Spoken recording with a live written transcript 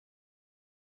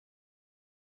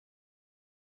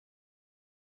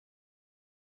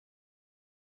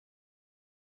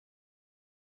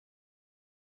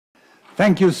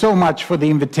Thank you so much for the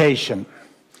invitation.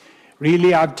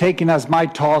 Really, I've taken as my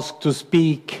task to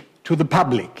speak to the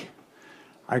public.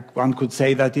 One could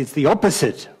say that it's the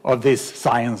opposite of this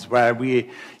science, where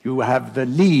you have the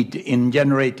lead in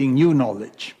generating new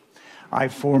knowledge. I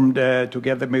formed,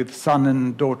 together with son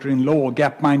and daughter-in-law,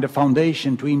 Gapminder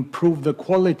Foundation to improve the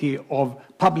quality of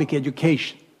public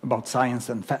education about science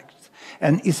and facts,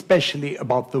 and especially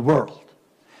about the world.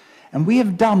 And we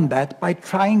have done that by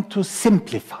trying to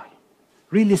simplify,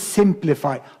 really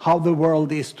simplify how the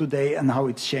world is today and how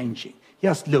it's changing.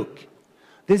 Just look.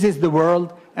 This is the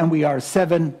world, and we are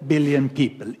 7 billion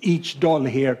people. Each doll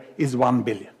here is 1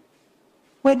 billion.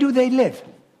 Where do they live?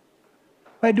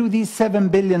 Where do these 7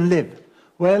 billion live?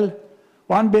 Well,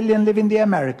 1 billion live in the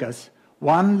Americas,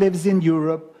 1 lives in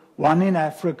Europe, 1 in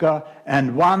Africa,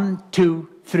 and 1, 2,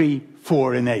 3,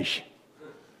 4 in Asia.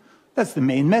 That's the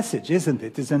main message, isn't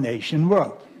it? It's an Asian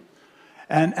world.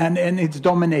 And it's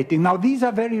dominating. Now, these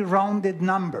are very rounded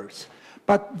numbers,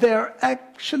 but they're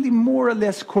actually more or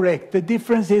less correct. The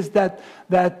difference is that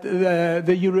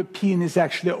the European is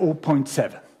actually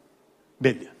 0.7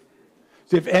 billion.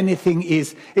 So if anything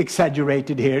is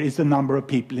exaggerated here, is the number of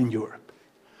people in Europe.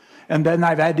 And then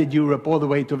I've added Europe all the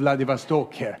way to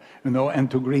Vladivostok here,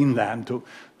 and to Greenland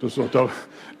to sort of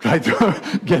try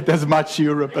to get as much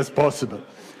Europe as possible.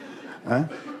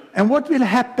 And what will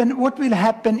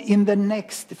happen in the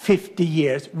next 50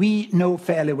 years, we know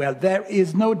fairly well. There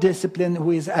is no discipline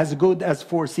who is as good as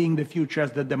foreseeing the future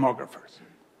as the demographers.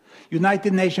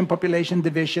 United Nations Population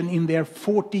Division, in their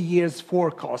 40 years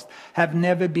forecast, have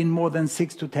never been more than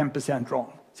 6 to 10%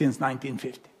 wrong since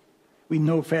 1950. We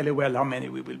know fairly well how many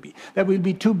we will be. There will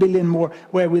be 2 billion more.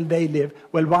 Where will they live?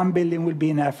 Well, 1 billion will be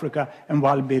in Africa, and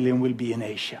 1 billion will be in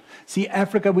Asia. See,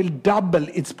 Africa will double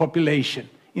its population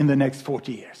in the next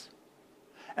 40 years.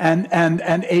 And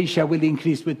Asia will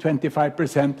increase with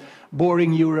 25%.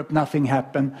 Boring Europe, nothing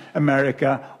happens.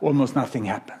 America, almost nothing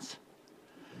happens.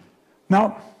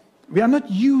 Now, we are not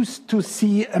used to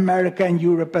see America and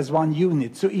Europe as one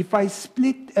unit. So if I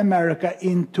split America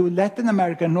into Latin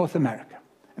America and North America,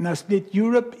 and I split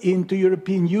Europe into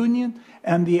European Union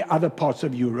and the other parts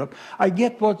of Europe, I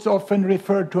get what's often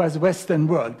referred to as Western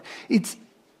world. It's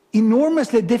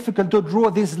enormously difficult to draw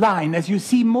this line. As you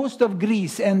see, most of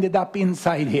Greece ended up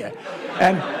inside here.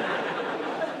 And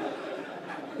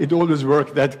it always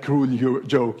worked, that cruel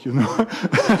joke,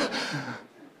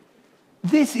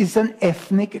 This is an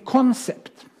ethnic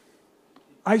concept.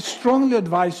 I strongly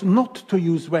advise not to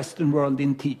use Western world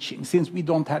in teaching, since we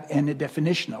don't have any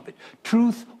definition of it.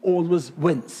 Truth always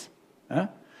wins.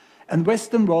 And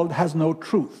Western world has no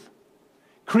truth.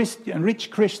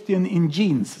 Rich Christian in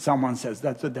genes, someone says.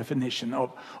 That's the definition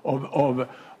of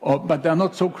but they're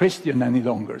not so Christian any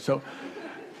longer. So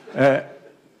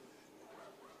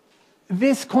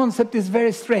this concept is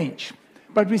very strange,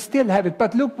 but we still have it.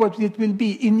 But look what it will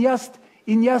be.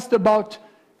 In just about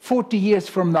 40 years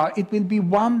from now, it will be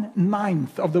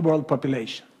 1/9 of the world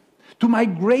population. To my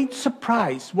great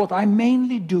surprise, what I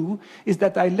mainly do is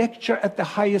that I lecture at the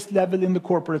highest level in the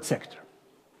corporate sector.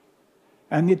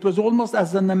 And it was almost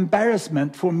as an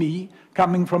embarrassment for me,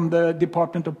 coming from the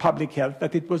Department of Public Health,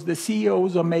 that it was the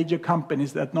CEOs of major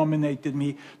companies that nominated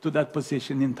me to that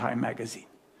position in Time magazine.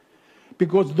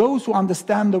 Because those who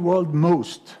understand the world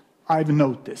most, I've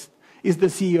noticed, is the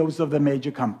CEOs of the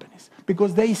major companies,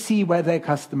 because they see where their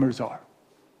customers are.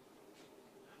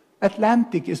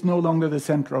 Atlantic is no longer the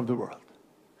center of the world.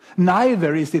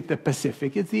 Neither is it the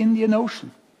Pacific, it's the Indian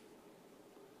Ocean.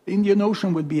 The Indian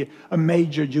Ocean will be a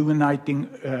major uniting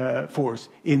force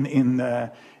in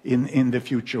the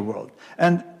future world.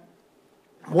 And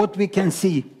what we can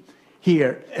see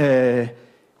here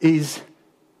is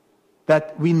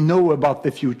that we know about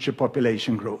the future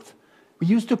population growth. We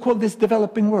used to call this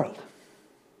developing world.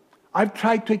 I've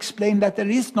tried to explain that there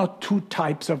is not 2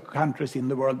 types of countries in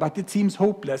the world, but it seems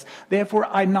hopeless. Therefore,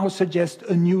 I now suggest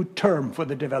a new term for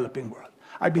the developing world.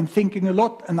 I've been thinking a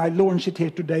lot, and I launch it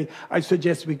here today. I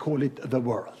suggest we call it the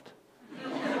world.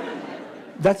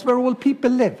 That's where all people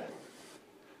live.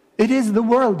 It is the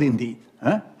world indeed.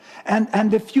 And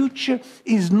the future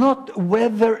is not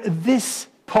whether this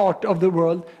part of the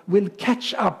world will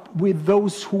catch up with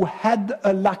those who had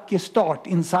a lucky start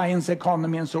in science,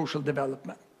 economy, and social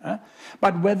development.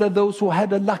 But whether those who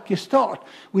had a lucky start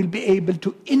will be able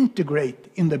to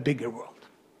integrate in the bigger world.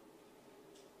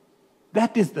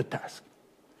 That is the task.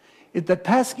 The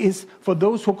task is for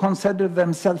those who consider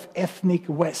themselves ethnic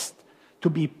West to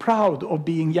be proud of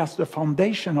being just the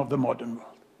foundation of the modern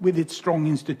world, with its strong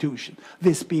institution,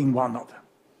 this being one of them,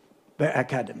 the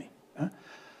academy.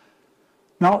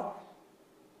 Now,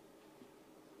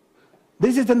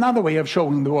 This is another way of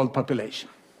showing the world population.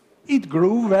 It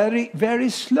grew very, very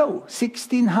slow.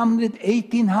 1600,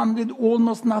 1800,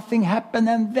 almost nothing happened,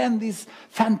 and then this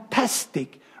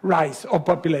fantastic rise of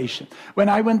population. When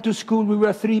I went to school, we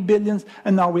were 3 billion,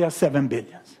 and now we are 7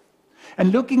 billion.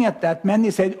 And looking at that,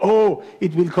 many said, oh,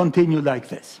 it will continue like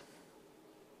this.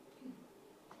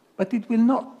 But it will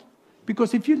not.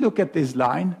 Because if you look at this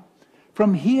line,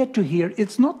 from here to here,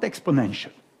 it's not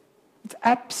exponential. It's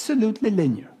absolutely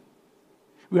linear.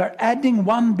 We are adding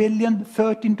 1 billion,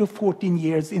 13 to 14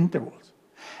 years intervals.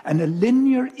 And a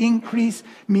linear increase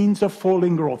means a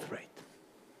falling growth rate.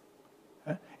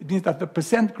 It means that the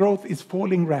percent growth is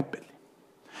falling rapidly.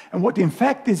 And what in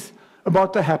fact is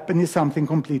about to happen is something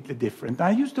completely different.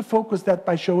 I used to focus that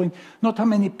by showing not how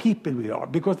many people we are,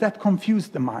 because that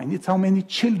confused the mind. It's how many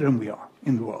children we are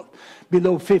in the world,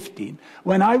 below 15.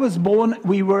 When I was born,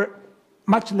 we were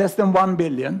much less than 1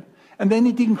 billion, and then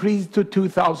it increased to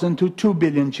 2,000 to 2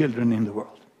 billion children in the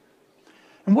world.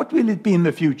 And what will it be in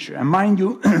the future? And mind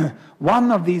you,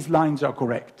 one of these lines are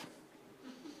correct.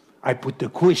 I put the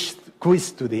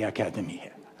quiz to the academy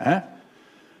here.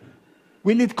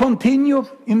 Will it continue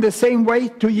in the same way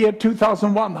to year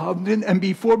 2100 and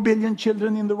be 4 billion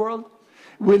children in the world?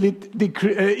 Will it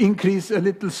increase a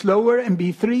little slower and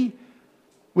be 3?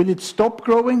 Will it stop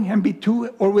growing and be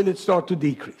 2? Or will it start to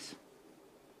decrease?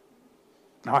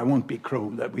 Now, I won't be cruel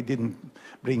that we didn't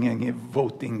bring any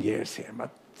voting years here,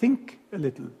 but think a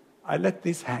little. I let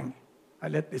this hang. I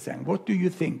let this hang. What do you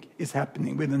think is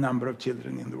happening with the number of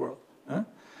children in the world?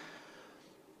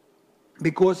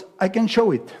 Because I can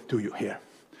show it to you here.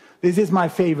 This is my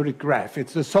favorite graph.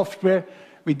 It's the software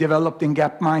we developed in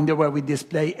Gapminder where we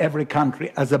display every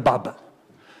country as a bubble.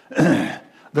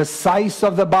 The size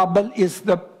of the bubble is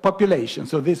the population.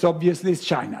 So this obviously is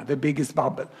China, the biggest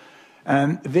bubble.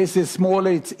 And this is smaller,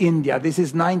 it's India. This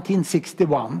is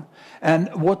 1961.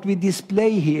 And what we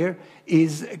display here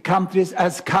is countries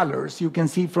as colors. You can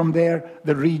see from there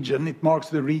the region. It marks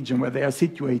the region where they are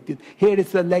situated. Here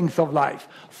is the length of life.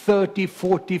 30,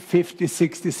 40, 50,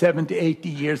 60, 70, 80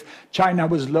 years. China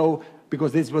was low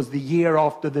because this was the year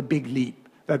after the big leap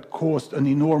that caused an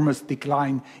enormous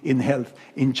decline in health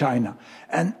in China.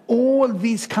 And all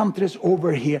these countries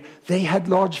over here, they had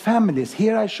large families.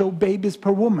 Here I show babies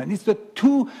per woman. It's the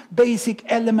two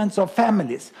basic elements of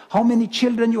families. How many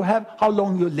children you have, how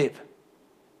long you live.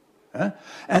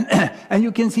 And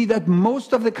you can see that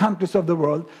most of the countries of the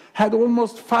world had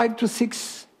almost 5 to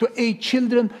 6 to 8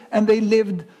 children, and they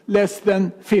lived less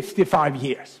than 55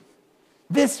 years.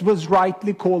 This was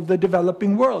rightly called the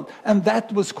developing world, and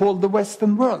that was called the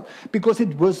Western world, because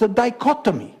it was a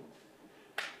dichotomy.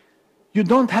 You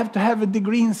don't have to have a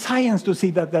degree in science to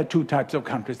see that there are two types of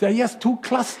countries. There are just two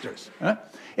clusters.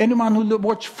 Anyone who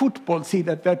watch football see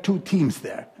that there are two teams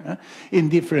there in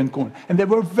different corners. And there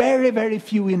were very, very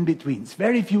few in-betweens,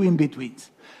 very few in-betweens.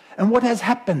 And what has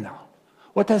happened now?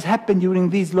 What has happened during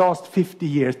these last 50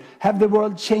 years? Have the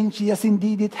world changed? Yes,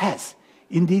 indeed it has.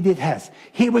 Indeed it has.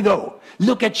 Here we go.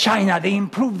 Look at China. They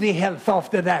improve their health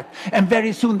after that. And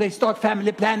very soon they start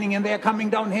family planning and they are coming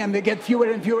down here and they get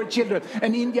fewer and fewer children.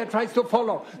 And India tries to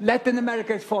follow. Latin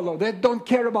America is follow. They don't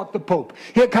care about the Pope.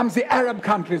 Here comes the Arab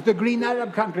countries, the green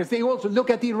Arab countries. They also look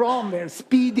at Iran. They're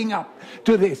speeding up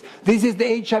to this. This is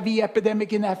the HIV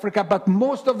epidemic in Africa. But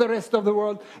most of the rest of the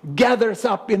world gathers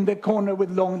up in the corner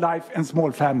with long life and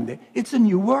small family. It's a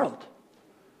new world.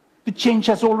 The change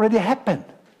has already happened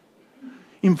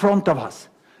in front of us.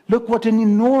 Look what an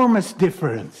enormous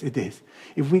difference it is.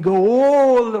 If we go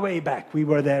all the way back, we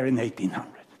were there in 1800.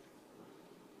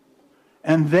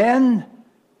 And then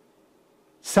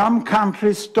some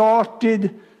countries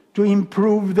started to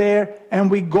improve there, and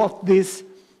we got this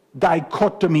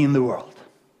dichotomy in the world.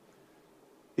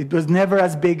 It was never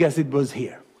as big as it was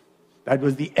here. That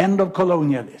was the end of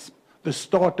colonialism, the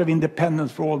start of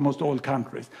independence for almost all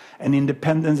countries. And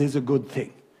independence is a good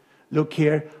thing. Look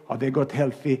here, how they got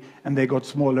healthy, and they got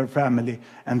smaller family,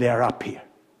 and they are up here.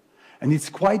 And it's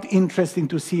quite interesting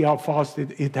to see how fast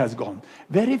it has gone.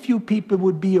 Very few people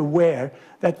would be aware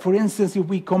that, for instance, if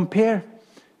we compare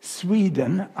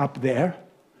Sweden up there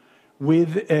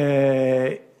with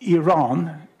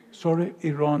Iran, sorry,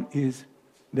 Iran is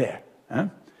there,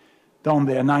 down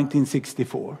there,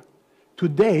 1964.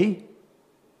 Today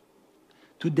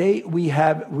we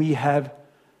have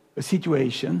a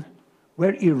situation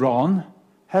where Iran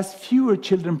has fewer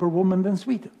children per woman than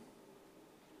Sweden.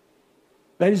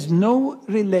 There is no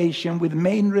relation with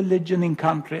main religion in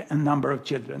country and number of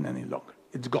children any longer.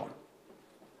 It's gone.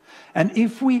 And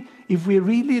if we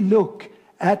really look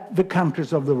at the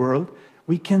countries of the world,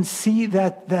 we can see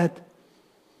that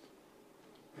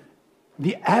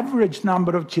The average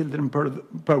number of children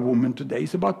per woman today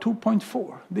is about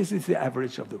 2.4. This is the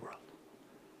average of the world.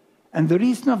 And the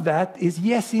reason of that is,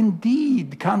 yes,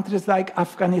 indeed, countries like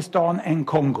Afghanistan and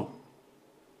Congo.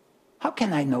 How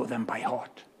can I know them by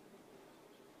heart?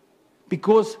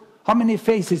 Because how many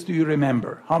faces do you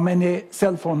remember? How many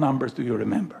cell phone numbers do you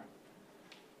remember?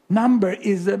 Number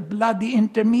is a bloody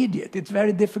intermediate. It's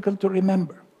very difficult to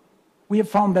remember. We have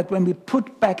found that when we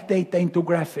put back data into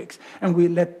graphics and we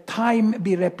let time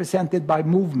be represented by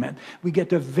movement, we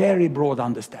get a very broad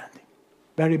understanding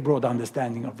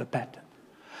of the pattern.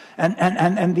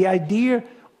 And the idea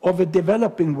of a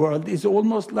developing world is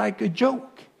almost like a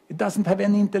joke. It doesn't have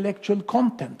any intellectual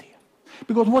content here.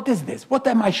 Because what is this? What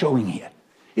am I showing here?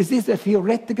 Is this a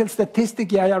theoretical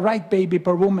statistic? Yeah, right, baby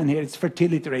per woman here. It's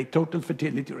fertility rate, total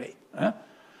fertility rate. Huh?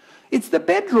 It's the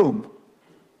bedroom.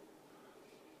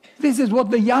 This is what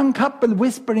the young couple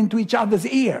whisper into each other's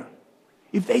ear.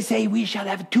 If they say, we shall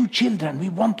have 2 children, we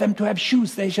want them to have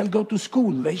shoes, they shall go to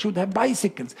school, they should have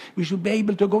bicycles, we should be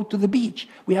able to go to the beach.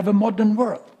 We have a modern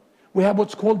world. We have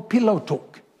what's called pillow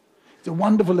talk. It's a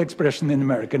wonderful expression in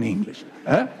American English.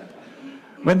 Huh?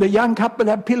 When the young couple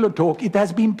have pillow talk, it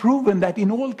has been proven that in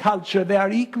all culture they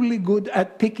are equally good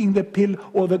at picking the pill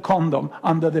or the condom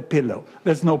under the pillow.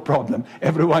 There's no problem.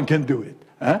 Everyone can do it.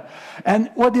 Huh? And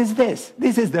what is this?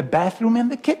 This is the bathroom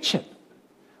and the kitchen.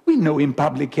 We know in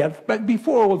public health, but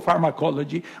before all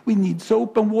pharmacology, we need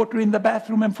soap and water in the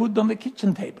bathroom and food on the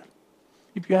kitchen table.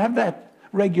 If you have that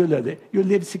regularly, you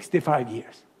live 65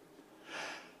 years.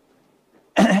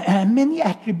 And many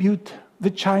attribute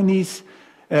the Chinese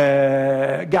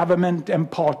government and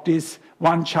parties'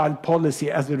 one-child policy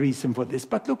as a reason for this.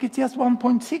 But look, it's just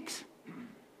 1.6.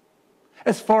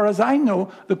 As far as I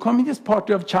know, the Communist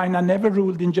Party of China never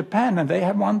ruled in Japan, and they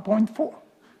have 1.4.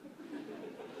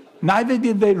 Neither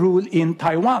did they rule in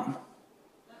Taiwan,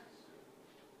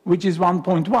 which is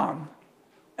 1.1.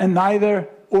 And neither,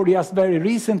 or just very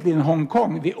recently in Hong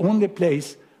Kong, the only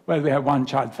place where we have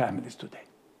one-child families today.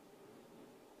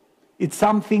 It's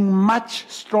something much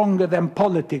stronger than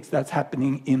politics that's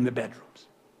happening in the bedrooms.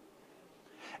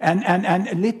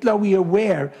 And little are we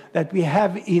aware that we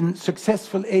have in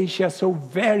successful Asia so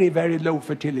very, very low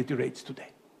fertility rates today.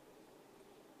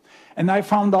 And I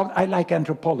found out I like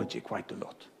anthropology quite a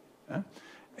lot.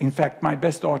 In fact, my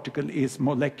best article is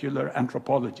Molecular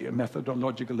Anthropology, a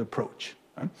methodological approach.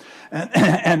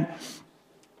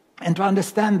 And to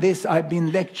understand this, I've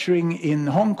been lecturing in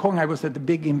Hong Kong. I was at the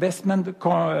big investment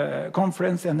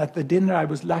conference, and at the dinner I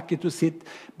was lucky to sit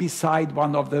beside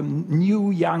one of the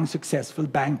new, young, successful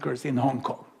bankers in Hong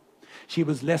Kong. She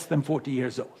was less than 40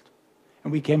 years old.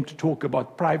 And we came to talk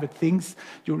about private things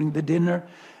during the dinner.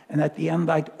 And at the end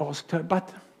I asked her,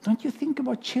 but don't you think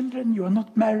about children? You are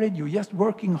not married, you're just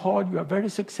working hard, you are very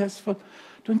successful.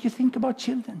 Don't you think about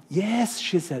children? Yes,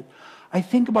 she said. I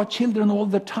think about children all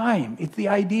the time. It's the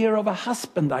idea of a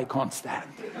husband I can't stand.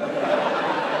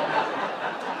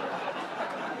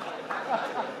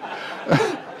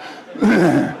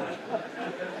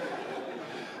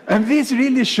 And this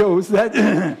really shows that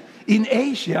in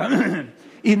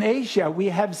Asia, we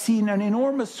have seen an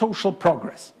enormous social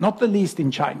progress, not the least in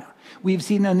China. We've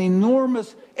seen an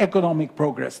enormous economic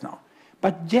progress now.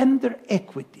 But gender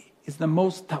equity is the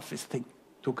most toughest thing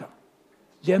to come.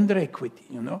 Gender equity,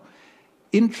 you know.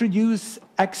 Introduce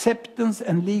acceptance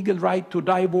and legal right to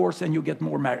divorce and you get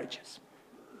more marriages.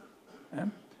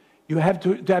 You have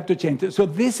to change it. So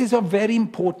this is of very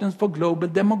importance for global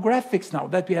demographics now,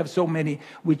 that we have so many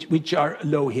which are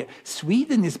low here.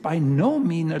 Sweden is by no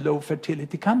means a low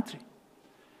fertility country.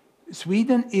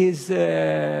 Sweden is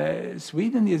there.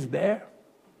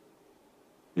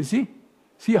 You see?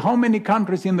 See how many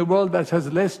countries in the world that has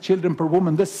less children per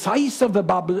woman. The size of the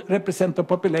bubble represents the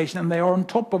population, and they are on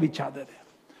top of each other there.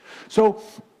 So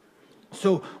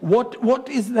what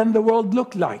is then the world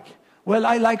look like? Well,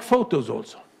 I like photos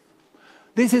also.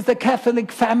 This is the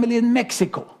Catholic family in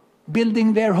Mexico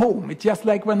building their home. It's just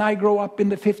like when I grew up in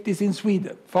the 50s in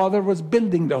Sweden. Father was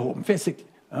building the home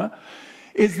physically.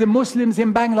 It's the Muslims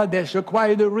in Bangladesh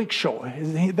acquired a rickshaw.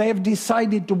 They have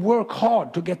decided to work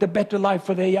hard to get a better life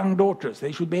for their young daughters.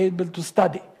 They should be able to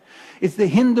study. It's the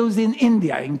Hindus in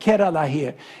India, in Kerala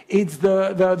here. It's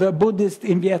the Buddhists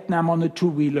in Vietnam on a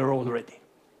two-wheeler already.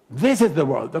 This is the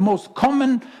world. The most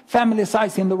common family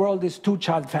size in the world is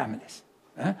two-child families.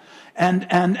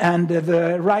 And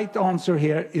the right answer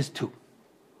here is 2.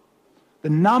 The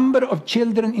number of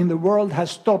children in the world has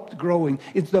stopped growing.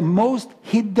 It's the most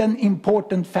hidden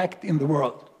important fact in the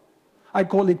world. I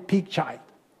call it peak child.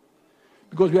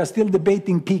 Because we are still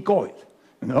debating peak oil,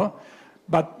 you know.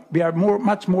 but we are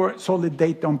much more solid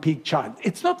data on peak child.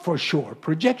 It's not for sure.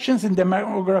 Projections in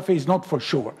demography is not for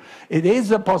sure. It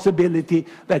is a possibility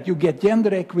that you get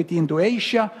gender equity into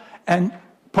Asia and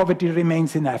poverty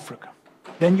remains in Africa.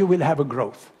 Then you will have a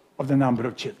growth of the number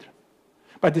of children.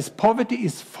 But this poverty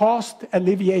is fast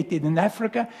alleviated in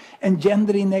Africa and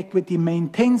gender inequity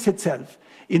maintains itself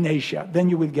in Asia, then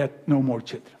you will get no more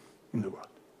children in the world.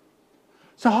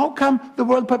 So how come the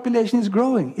world population is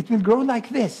growing? It will grow like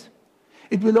this.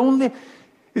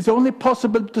 It's only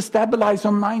possible to stabilize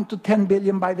on 9 to 10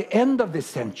 billion by the end of this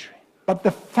century. But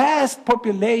the fast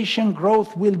population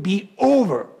growth will be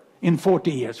over in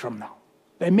 40 years from now.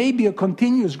 There may be a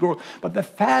continuous growth, but the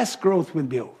fast growth will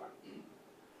be over.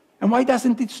 And why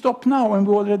doesn't it stop now when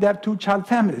we already have two-child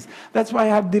families? That's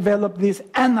why I've developed these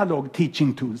analog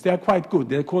teaching tools. They are quite good.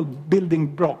 They're called building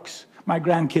blocks. My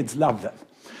grandkids love them.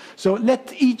 So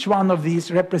let each one of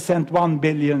these represent 1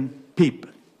 billion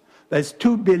people. There's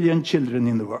 2 billion children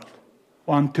in the world.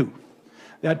 1, 2.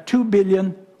 There are 2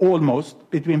 billion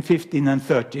almost between 15 and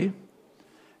 30.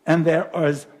 And there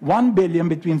is 1 billion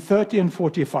between 30 and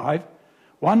 45.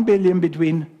 1 billion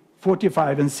between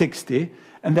 45 and 60.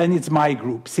 And then it's my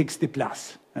group, 60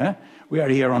 plus. We are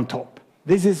here on top.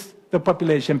 This is the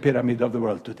population pyramid of the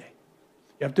world today.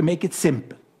 You have to make it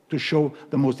simple to show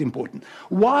the most important.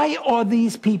 Why are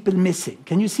these people missing?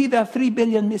 Can you see there are 3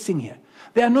 billion missing here?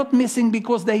 They are not missing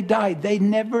because they died. They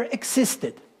never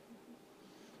existed.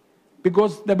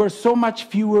 Because there were so much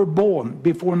fewer born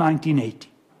before 1980.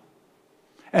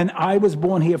 And I was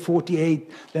born here 48,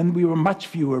 then we were much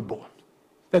fewer born.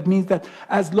 That means that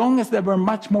as long as there were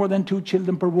much more than 2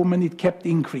 children per woman, it kept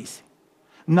increasing.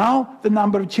 Now the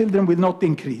number of children will not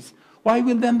increase. Why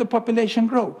will then the population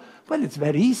grow? Well, it's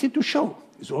very easy to show.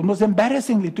 It's almost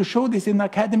embarrassingly to show this in the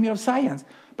Academy of Science.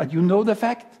 But you know the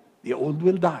fact, the old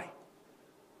will die.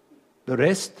 The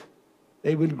rest,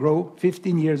 they will grow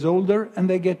 15 years older and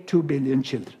they get 2 billion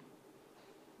children.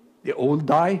 The old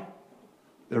die,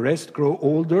 the rest grow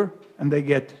older and they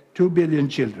get 2 billion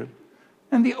children.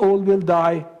 And the old will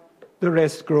die, the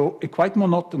rest grow. Quite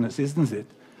monotonous, isn't it?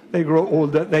 They grow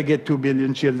older, they get 2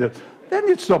 billion children. Then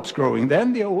it stops growing.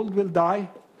 Then the old will die,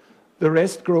 the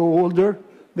rest grow older,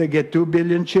 they get 2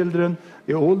 billion children.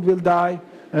 The old will die,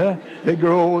 they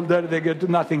grow older, they get to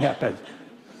nothing happens.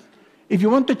 If you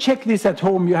want to check this at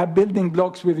home, you have building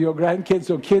blocks with your grandkids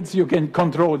or kids, you can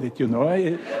control it, you know.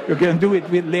 You can do it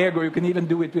with Lego, you can even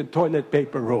do it with toilet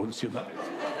paper rolls, you know.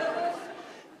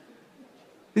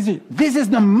 This is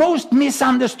the most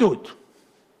misunderstood.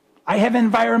 I have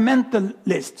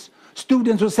environmentalists,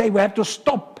 students who say we have to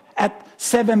stop at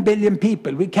 7 billion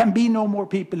people. We can be no more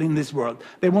people in this world.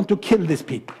 They want to kill these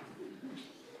people.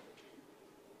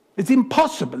 It's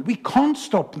impossible. We can't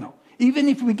stop now. Even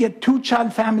if we get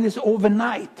 2-child families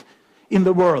overnight in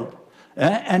the world,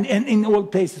 and in all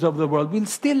places of the world, we'll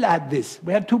still add this.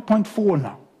 We have 2.4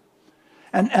 now.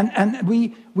 And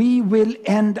we will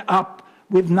end up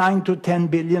with 9 to 10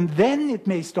 billion, then it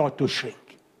may start to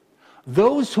shrink.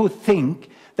 Those who think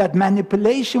that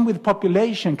manipulation with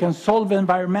population can solve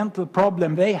environmental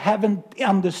problem, they haven't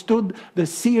understood the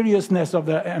seriousness of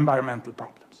the environmental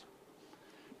problems.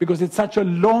 Because it's such a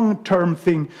long-term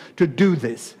thing to do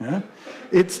this.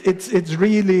 It's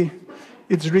really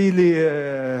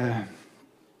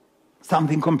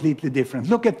something completely different.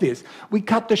 Look at this. We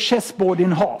cut the chessboard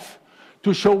in half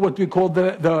to show what we call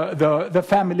the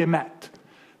family mat.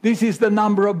 This is the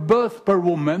number of births per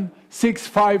woman, 6,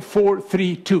 5, 4,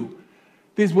 3, 2.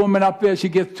 This woman up there, she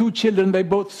gets 2 children, they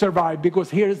both survive, because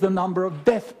here is the number of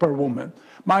deaths per woman.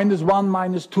 -1,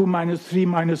 -2, -3,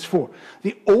 -4.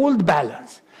 The old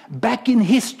balance, back in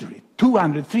history,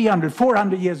 200, 300,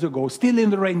 400 years ago, still in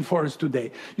the rainforest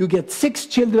today, you get 6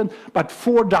 children, but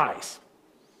 4 dies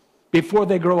before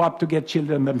they grow up to get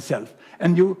children themselves.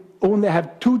 And you only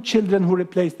have 2 children who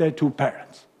replace their 2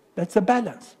 parents. That's a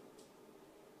balance.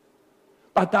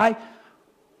 But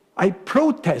I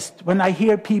protest when I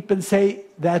hear people say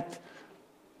that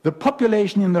the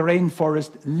population in the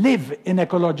rainforest live in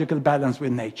ecological balance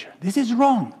with nature. This is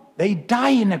wrong. They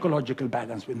die in ecological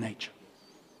balance with nature.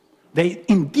 They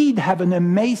indeed have an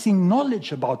amazing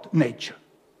knowledge about nature.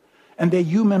 And their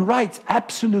human rights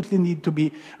absolutely need to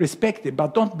be respected,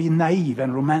 but don't be naive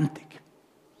and romantic.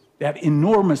 They have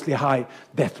enormously high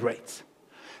death rates.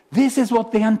 This is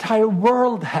what the entire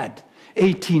world had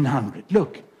 1800.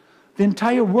 Look, the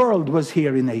entire world was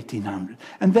here in 1800.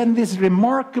 And then this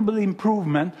remarkable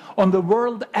improvement on the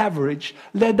world average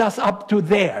led us up to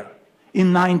there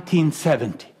in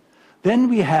 1970. Then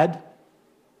we had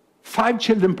 5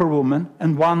 children per woman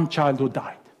and 1 child who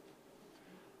died.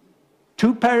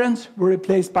 2 parents were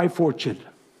replaced by 4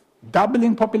 children.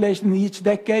 doubling population each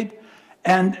decade,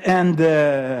 and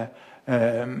the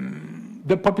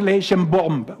population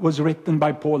bomb was written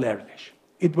by Paul Ehrlich.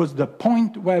 It was the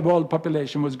point where world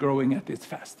population was growing at its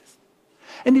fastest.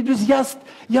 And it was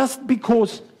just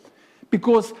because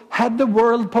had the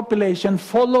world population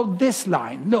followed this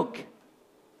line, look,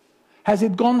 has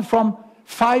it gone from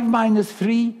 5 minus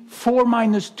 3, 4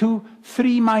 minus 2,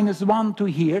 3 minus 1 to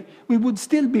here, we would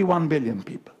still be 1 billion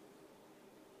people.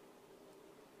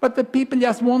 But the people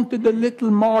just wanted a little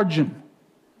margin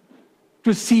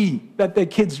to see that their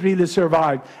kids really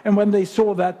survived. And when they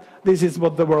saw that, this is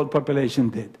what the world population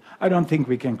did. I don't think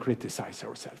we can criticize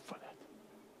ourselves for that.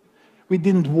 We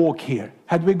didn't walk here.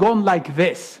 Had we gone like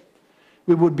this,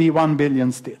 we would be 1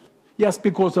 billion still. Just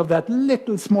because of that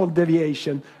little small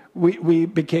deviation, we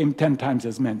became 10 times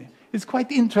as many. It's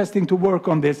quite interesting to work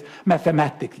on this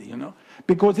mathematically, you know,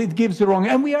 because it gives the wrong,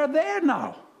 and we are there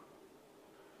now.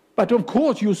 But of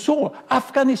course, you saw,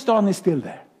 Afghanistan is still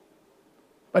there.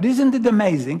 But isn't it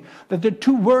amazing that the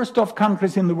two worst off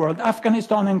countries in the world,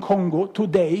 Afghanistan and Congo,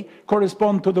 today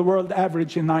correspond to the world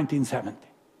average in 1970?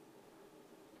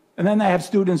 And then I have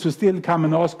students who still come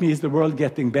and ask me, is the world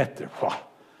getting better? Wow,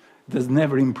 it has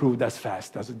never improved as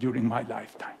fast as during my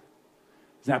lifetime.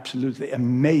 It's an absolutely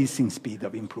amazing speed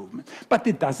of improvement. But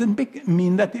it doesn't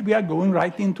mean that we are going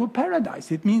right into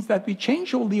paradise. It means that we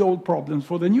change all the old problems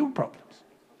for the new problems.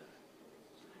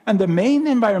 And the main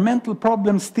environmental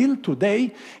problem still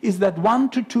today is that 1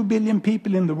 to 2 billion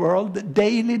people in the world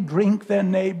daily drink their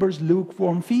neighbor's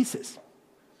lukewarm feces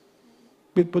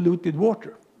with polluted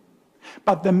water.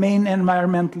 But the main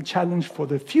environmental challenge for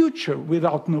the future,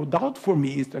 without no doubt for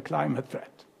me, is the climate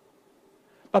threat.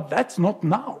 But that's not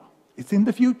now. It's in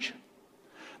the future.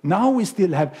 Now we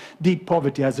still have deep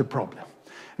poverty as a problem.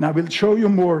 And I will show you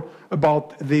more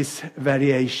about this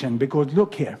variation, because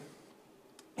look here.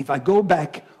 If I go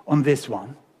back on this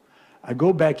one, I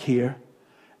go back here,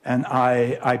 and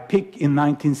I pick in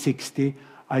 1960,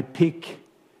 I pick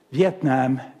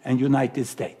Vietnam and United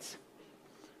States.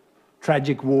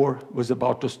 Tragic war was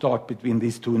about to start between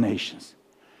these two nations.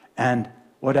 And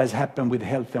what has happened with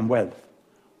health and wealth?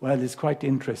 Well, it's quite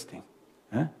interesting.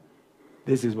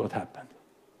 This is what happened.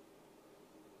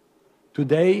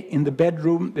 Today, in the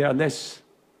bedroom, there are less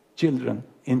children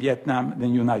in Vietnam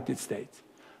than United States.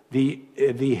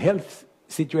 The health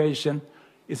situation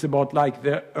is about like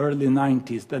the early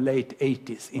 90s, the late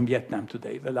 80s in Vietnam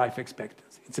today, the life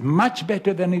expectancy. It's much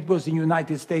better than it was in the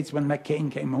United States when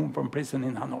McCain came home from prison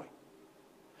in Hanoi.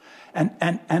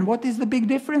 And what is the big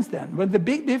difference then? Well, the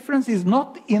big difference is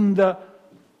not in the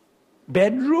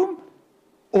bedroom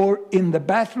or in the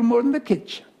bathroom or in the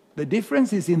kitchen. The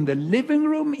difference is in the living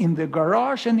room, in the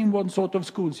garage, and in what sort of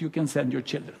schools you can send your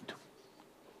children to.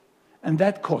 And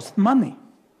that costs money.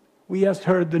 We just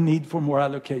heard the need for more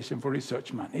allocation for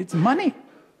research money. It's money.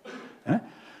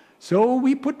 So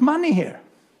we put money here.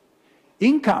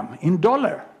 Income in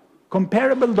dollar,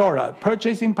 comparable dollar,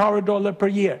 purchasing power dollar per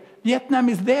year. Vietnam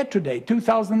is there today,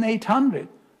 2,800.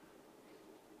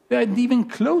 They're not even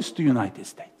close to United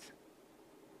States.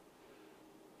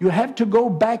 You have to go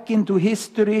back into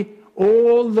history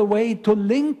all the way to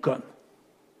Lincoln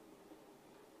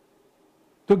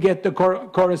to get the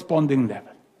corresponding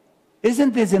level.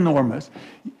 Isn't this enormous?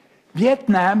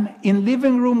 Vietnam, in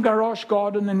living room, garage,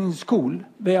 garden, and in school,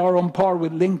 they are on par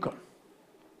with Lincoln.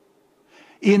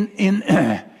 In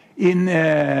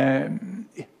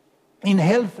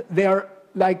health, they are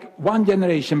like one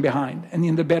generation behind, and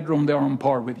in the bedroom, they are on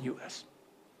par with US.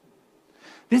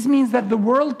 This means that the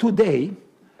world today,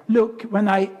 look, when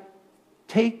I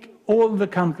take all the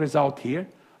countries out here,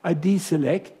 I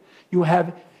deselect, you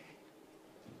have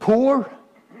poor,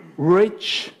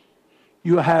 rich,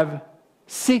 you have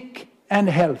sick and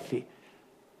healthy.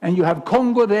 And you have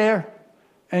Congo there,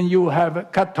 and you have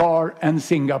Qatar and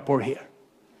Singapore here.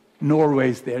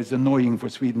 Norway is there. It's annoying for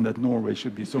Sweden that Norway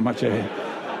should be so much ahead.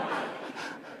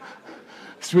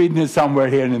 Sweden is somewhere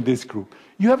here in this group.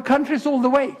 You have countries all the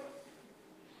way.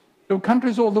 You have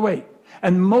countries all the way.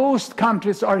 And most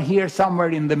countries are here somewhere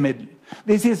in the middle.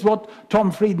 This is what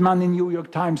Tom Friedman in New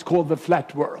York Times called the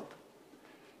flat world.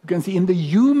 You can see in the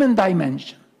human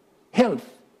dimension, health,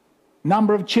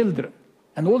 number of children,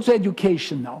 and also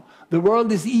education now, the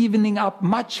world is evening up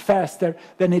much faster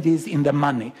than it is in the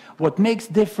money. What makes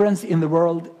difference in the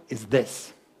world is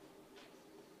this.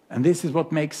 And this is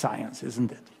what makes science,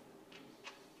 isn't it?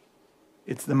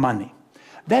 It's the money.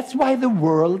 That's why the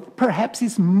world perhaps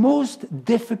is most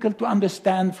difficult to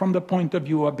understand from the point of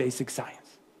view of basic science.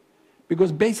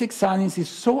 Because basic science is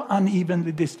so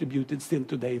unevenly distributed still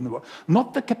today in the world.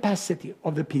 Not the capacity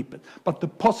of the people, but the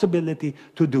possibility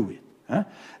to do it.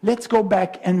 Let's go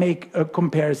back and make a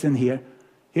comparison here.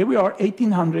 Here we are,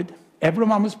 1800.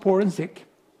 Everyone was poor and sick.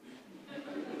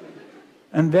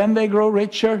 And then they grow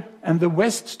richer, and the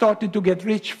West started to get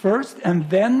rich first, and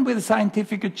then with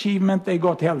scientific achievement they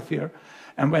got healthier.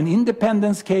 And when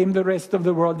independence came, the rest of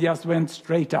the world just went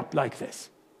straight up like this.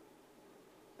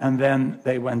 And then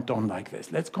they went on like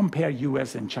this. Let's compare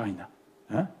US and China,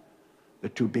 the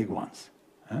two big ones.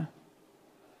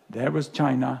 There was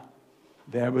China,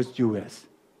 there was US.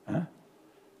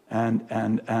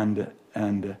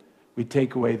 And we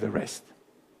take away the rest.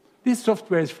 This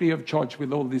software is free of charge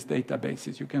with all these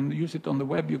databases. You can use it on the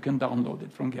web, you can download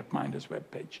it from Gapminder's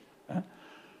webpage.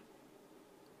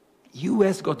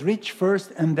 US got rich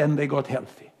first and then they got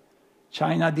healthy.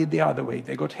 China did the other way.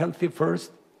 They got healthy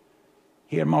first.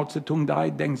 Here Mao Zedong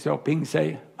died, Deng Xiaoping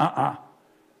say,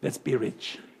 let's be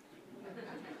rich.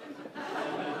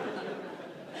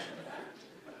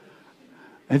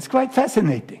 It's quite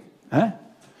fascinating.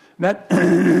 That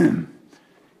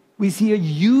we see a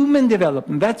human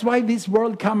development. That's why this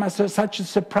world comes as such a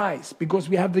surprise, because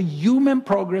we have the human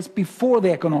progress before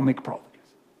the economic progress.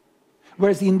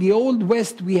 Whereas in the Old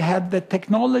West, we had the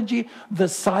technology, the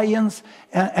science,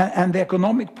 and the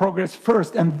economic progress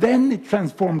first, and then it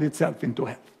transformed itself into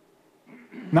health.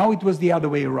 Now it was the other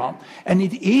way around. And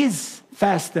it is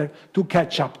faster to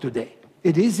catch up today.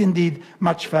 It is indeed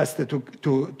much faster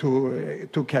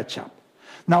to catch up.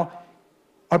 Now,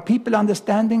 are people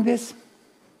understanding this?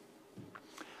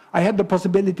 I had the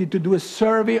possibility to do a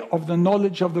survey of the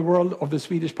knowledge of the world of the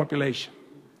Swedish population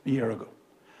a year ago.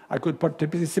 I could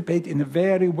participate in a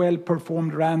very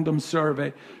well-performed random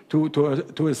survey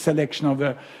to a selection of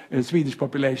the Swedish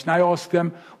population. I asked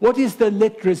them, what is the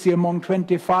literacy among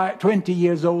 20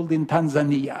 years old in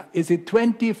Tanzania? Is it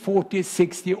 20, 40,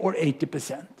 60, or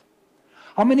 80%?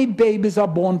 How many babies are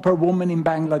born per woman in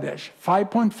Bangladesh?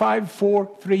 5.5,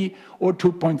 4, 3, or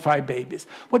 2.5 babies.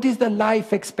 What is the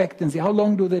life expectancy? How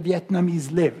long do the Vietnamese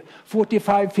live?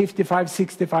 45, 55,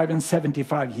 65, and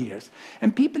 75 years.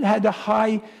 And people had a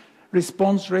high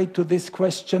response rate to this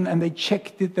question, and they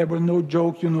checked it. There were no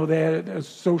jokes. You know,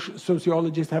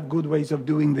 sociologists have good ways of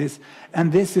doing this.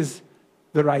 And this is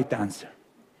the right answer.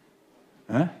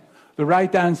 The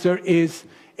right answer is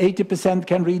 80%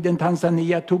 can read in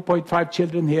Tanzania, 2.5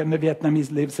 children here, and the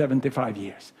Vietnamese live 75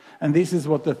 years. And this is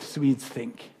what the Swedes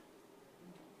think.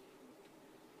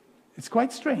 It's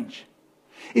quite strange.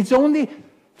 It's only,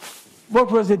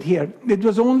 what was it here? It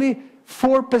was only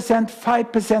 4%,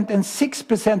 5%, and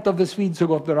 6% of the Swedes who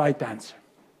got the right answer.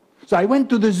 So I went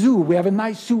to the zoo. We have a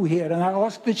nice zoo here, and I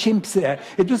asked the chimps there.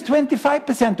 It was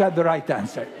 25% who had the right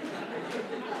answer.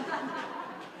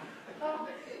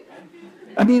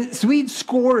 I mean, Swedes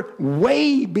score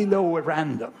way below a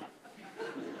random.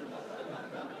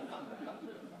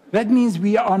 That means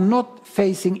we are not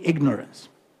facing ignorance.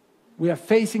 We are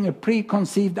facing a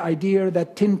preconceived idea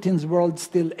that Tintin's world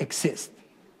still exists.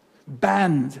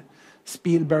 Banned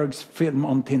Spielberg's film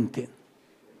on Tintin.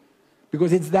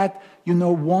 Because it's that, you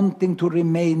know, wanting to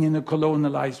remain in a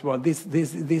colonialized world,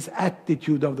 this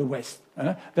attitude of the West,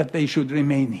 that they should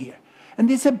remain here. And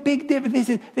there's a big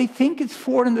difference. They think it's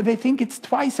foreign. They think it's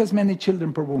twice as many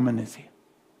children per woman as here.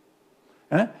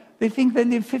 They think they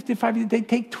live 55 years. They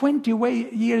take 20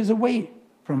 years away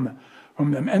from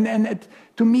them. And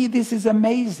to me, this is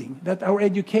amazing that our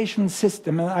educational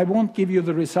system, and I won't give you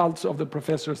the results of the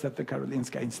professors at the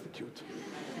Karolinska Institute.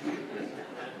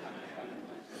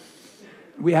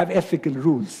 We have ethical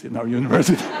rules in our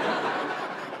university.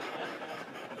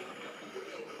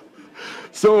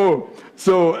 So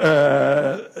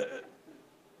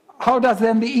how does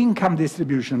then the income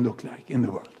distribution look like in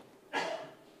the world?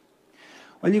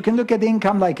 Well, you can look at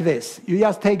income like this. You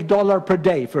just take dollar per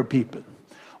day for people.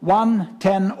 $1,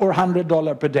 $10, or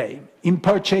 $100 per day in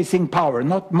purchasing power,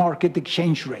 not market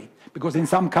exchange rate, because in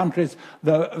some countries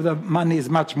the money is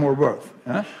much more worth.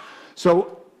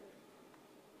 So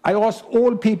I asked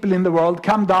all people in the world,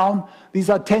 come down.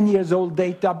 These are 10 years old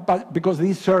data, but because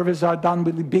these surveys are done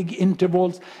with big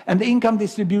intervals, and the income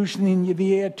distribution in the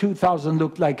year 2000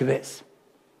 looked like this.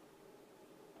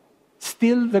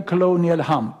 Still the colonial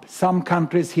hump. Some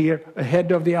countries here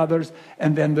ahead of the others,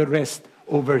 and then the rest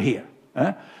over here.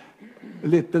 A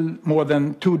little more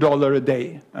than $2 a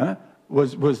day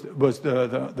was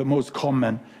the most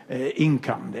common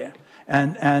income there.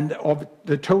 And of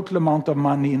the total amount of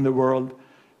money in the world,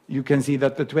 you can see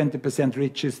that the 20%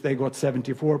 richest, they got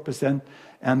 74%,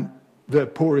 and the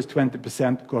poorest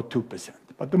 20% got 2%.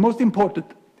 But the most important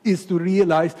is to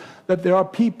realize that there are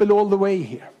people all the way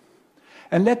here.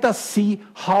 And let us see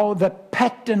how the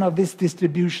pattern of this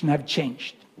distribution have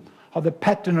changed. How the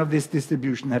pattern of this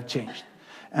distribution have changed.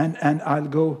 And I'll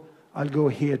go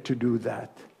here to do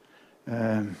that.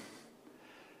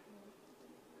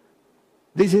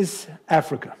 This is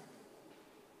Africa.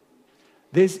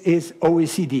 This is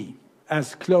OECD,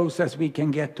 as close as we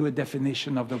can get to a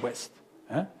definition of the West.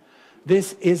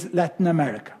 This is Latin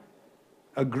America,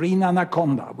 a green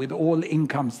anaconda with all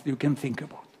incomes you can think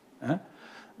about.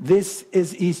 This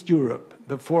is East Europe,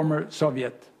 the former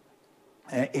Soviet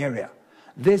area.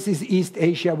 This is East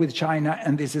Asia with China,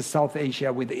 and this is South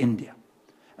Asia with India.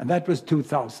 And that was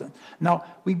 2000. Now,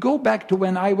 we go back to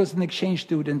when I was an exchange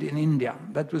student in India.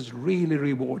 That was really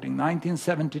rewarding.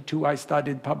 1972, I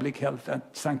studied public health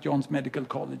at St. John's Medical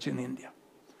College in India.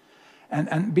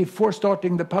 And before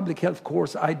starting the public health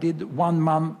course, I did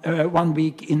 1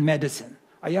 week in medicine.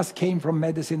 I just came from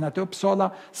medicine at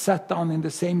Uppsala, sat down in the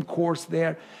same course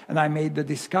there, and I made the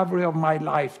discovery of my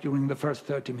life during the first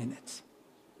 30 minutes.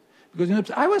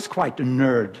 Because I was quite a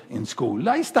nerd in school.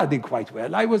 I studied quite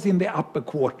well. I was in the upper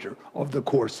quarter of the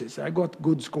courses. I got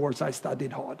good scores. I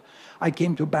studied hard. I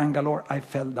came to Bangalore. I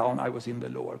fell down. I was in the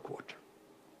lower quarter.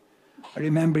 I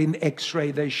remember in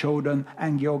X-ray they showed an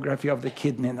angiography of the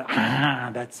kidney.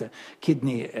 That's a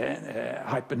kidney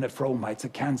hypernephroma. It's a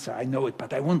cancer. I know it,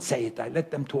 but I won't say it. I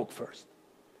let them talk first.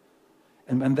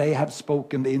 And when they have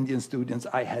spoken, the Indian students,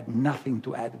 I had nothing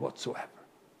to add whatsoever.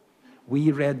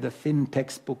 We read the thin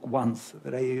textbook once.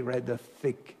 They read the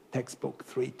thick textbook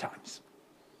 3 times.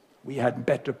 We had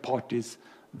better parties.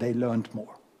 They learned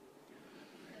more.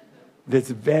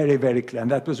 That's very, very clear. And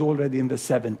that was already in the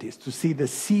 70s. To see the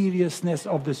seriousness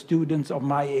of the students of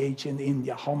my age in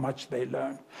India, how much they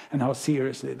learned and how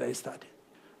seriously they studied.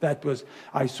 That was,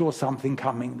 I saw something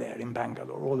coming there in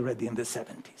Bangalore already in the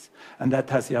 70s. And that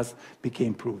has just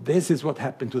become proof. This is what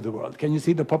happened to the world. Can you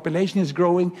see the population is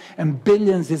growing and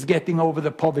billions is getting over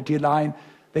the poverty line?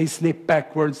 They slip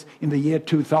backwards. In the year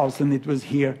 2000, it was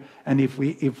here. And if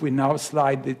we now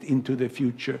slide it into the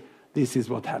future, this is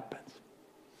what happens.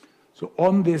 So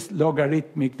on this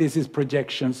logarithmic, this is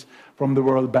projections from the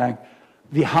World Bank,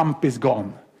 the hump is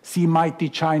gone. See, mighty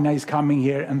China is coming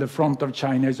here, and the front of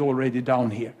China is already down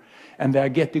here. And they are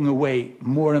getting away,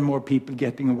 more and more people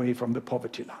getting away from the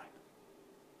poverty line.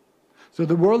 So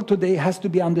the world today has to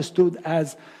be understood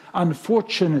as,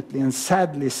 unfortunately and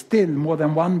sadly, still more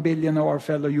than 1 billion of our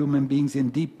fellow human beings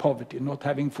in deep poverty, not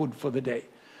having food for the day.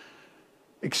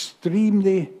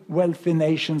 Extremely wealthy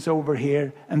nations over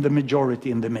here, and the majority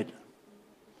in the middle.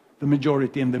 The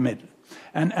majority in the middle.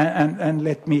 And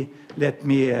let me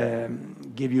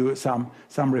give you some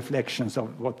reflections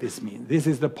of what this means. This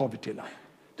is the poverty line.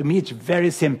 To me, it's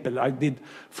very simple. I did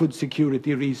food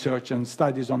security research and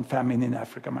studies on famine in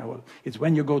Africa. It's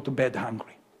when you go to bed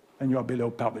hungry, when you are below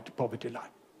poverty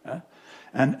line.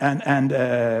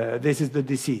 This is the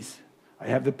disease. I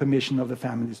have the permission of the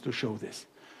families to show this.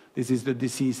 This is the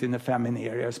disease in the famine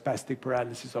area, spastic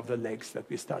paralysis of the legs that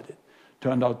we studied.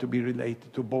 Turned out to be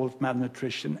related to both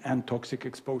malnutrition and toxic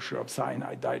exposure of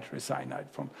cyanide, dietary cyanide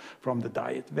from the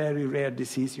diet. Very rare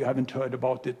disease. You haven't heard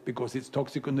about it because it's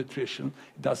toxic nutrition.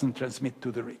 It doesn't transmit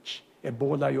to the rich.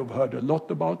 Ebola you've heard a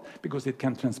lot about because it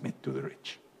can transmit to the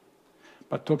rich.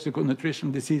 But toxic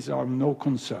nutrition diseases are no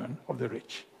concern of the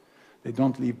rich. They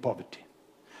don't leave poverty.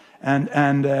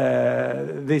 And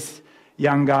this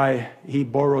young guy, he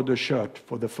borrowed a shirt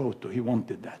for the photo. He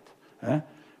wanted that.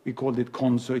 We called it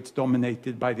Conso. It's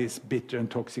dominated by this bitter and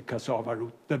toxic cassava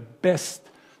root. The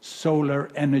best solar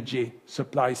energy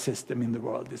supply system in the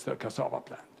world is the cassava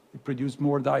plant. It produces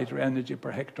more dietary energy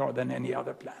per hectare than any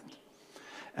other plant.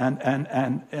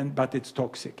 But it's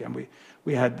toxic, and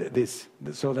we had this.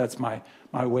 So that's my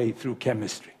way through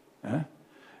chemistry. And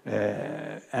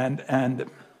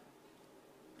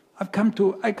I come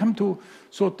to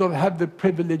sort of have the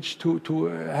privilege to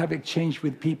have exchange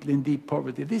with people in deep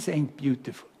poverty. This ain't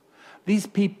beautiful. These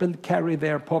people carry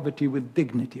their poverty with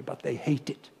dignity, but they hate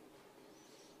it.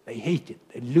 They hate it.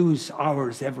 They lose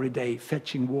hours every day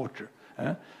fetching water,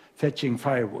 fetching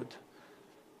firewood.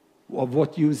 Of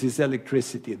what use is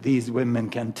electricity? These women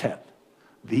can tell.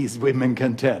 These women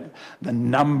can tell. The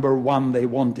number one they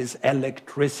want is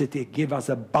electricity. Give us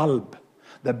a bulb.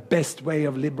 The best way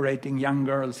of liberating young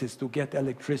girls is to get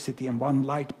electricity and one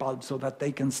light bulb so that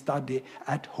they can study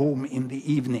at home in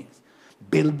the evenings.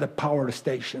 Build the power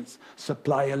stations,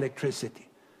 supply electricity.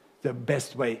 The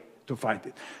best way to fight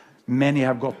it. Many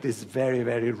have got this very,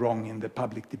 very wrong in the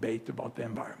public debate about the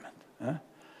environment.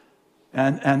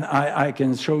 And I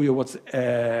can show you what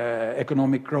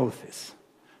economic growth is.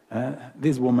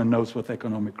 This woman knows what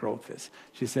economic growth is.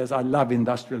 She says, I love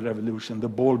industrial revolution, the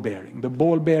ball bearing. The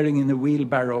ball bearing in the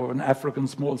wheelbarrow of an African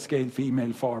small-scale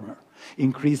female farmer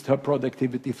increased her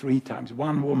productivity 3 times.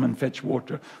 One woman fetched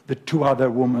water, the 2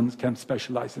 other women can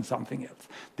specialize in something else.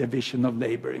 Division of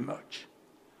labor emerge.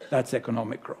 That's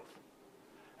economic growth.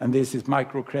 And this is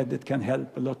microcredit can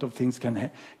help. A lot of things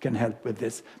can help with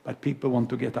this. But people want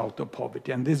to get out of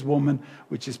poverty. And this woman,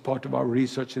 which is part of our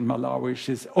research in Malawi,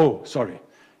 she's, oh, sorry.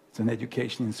 It's an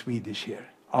education in Swedish here.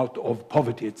 Out of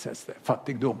poverty, it says there,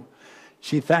 fattigdom.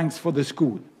 She thanks for the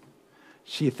school.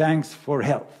 She thanks for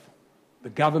health. The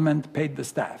government paid the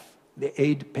staff. The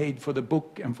aid paid for the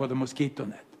book and for the mosquito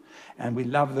net. And we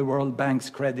love the World Bank's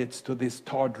credits to this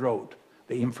tarred road.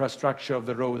 The infrastructure of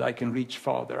the road, I can reach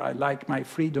farther. I like my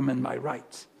freedom and my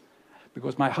rights.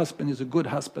 Because my husband is a good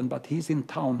husband, but he's in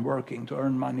town working to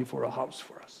earn money for a house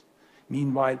for us.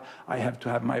 Meanwhile, I have to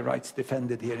have my rights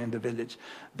defended here in the village.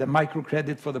 The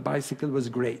microcredit for the bicycle was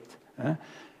great.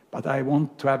 But I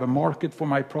want to have a market for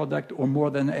my product, or more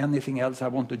than anything else, I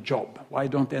want a job. Why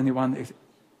don't anyone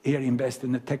here invest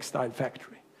in a textile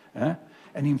factory? And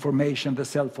information, the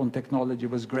cell phone technology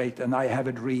was great, and I have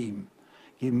a dream.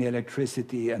 Give me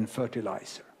electricity and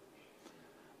fertilizer.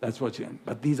 That's what you.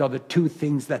 But these are the 2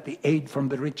 things that the aid from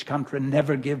the rich country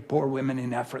never give poor women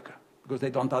in Africa, because they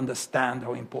don't understand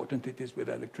how important it is with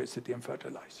electricity and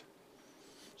fertilizer.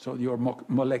 So your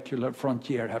molecular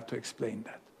frontier have to explain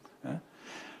that.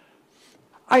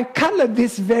 I colored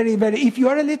this very, very, if you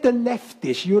are a little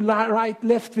leftish, you write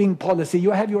left-wing policy, you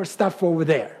have your stuff over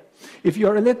there. If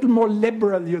you're a little more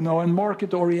liberal, you know, and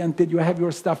market-oriented, you have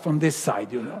your stuff on this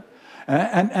side, you know.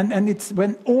 And it's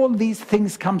when all these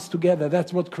things comes together,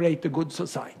 that's what creates a good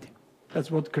society.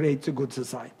 That's what creates a good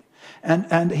society.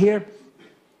 And here,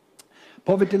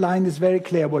 poverty line is very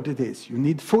clear what it is. You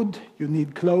need food, you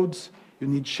need clothes, you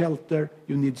need shelter,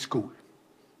 you need school.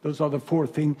 Those are the 4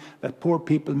 things that poor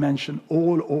people mention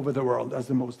all over the world as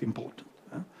the most important.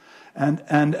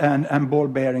 And ball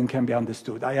bearing can be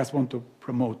understood. I just want to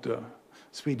promote the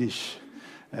Swedish,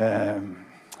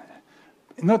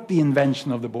 not the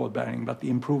invention of the ball bearing, but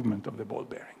the improvement of the ball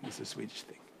bearing is a Swedish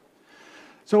thing.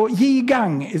 So Yi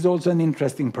Gang is also an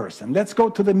interesting person. Let's go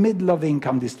to the middle of the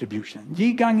income distribution.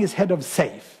 Yi Gang is head of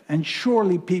SAFE, and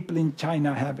surely people in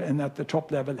China have, and at the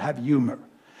top level, have humor.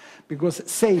 Because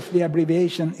SAFE, the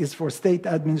abbreviation, is for State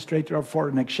Administrator of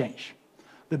Foreign Exchange,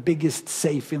 the biggest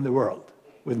safe in the world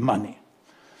with money.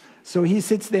 So he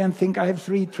sits there and thinks, I have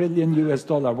 $3 trillion US,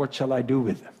 what shall I do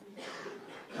with them?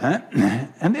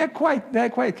 And they're quite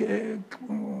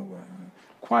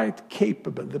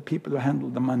capable, the people who handle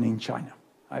the money in China.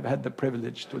 I've had the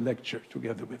privilege to lecture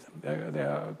together with them. They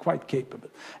are quite capable,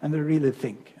 and they really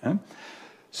think.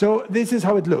 So this is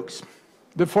how it looks.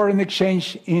 The foreign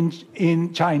exchange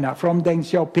in China from Deng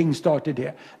Xiaoping started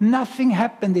here. Nothing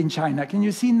happened in China. Can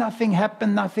you see nothing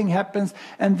happened, nothing happens?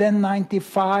 And then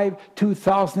 95,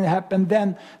 2000 happened.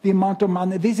 Then the amount of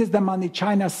money, this is the money.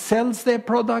 China sells their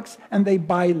products and they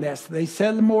buy less. They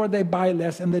sell more, they buy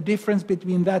less. And the difference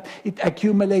between that, it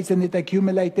accumulates, and it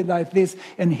accumulated like this.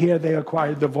 And here they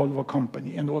acquired the Volvo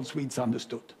company, and all Swedes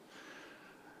understood.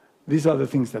 These are the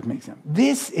things that make sense.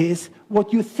 This is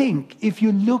what you think if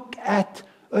you look at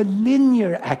a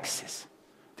linear axis.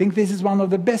 I think this is one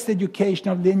of the best education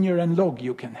of linear and log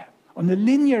you can have. On a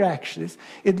linear axis,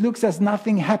 it looks as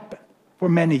nothing happened for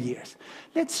many years.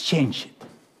 Let's change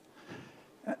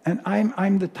it. And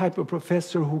I'm the type of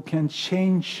professor who can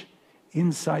change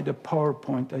inside a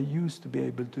PowerPoint. I used to be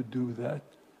able to do that.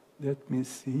 Let me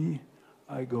see.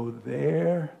 I go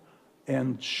there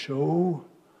and show.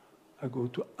 I go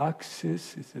to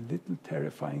axis. It's a little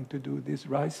terrifying to do this.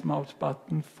 Right mouse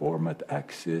button, format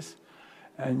axis,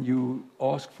 and you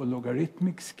ask for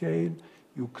logarithmic scale.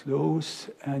 You close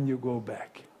and you go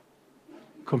back.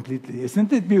 Completely.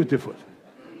 Isn't it beautiful?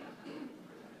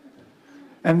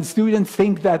 And students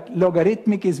think that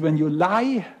logarithmic is when you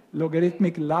lie,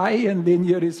 logarithmic lie, and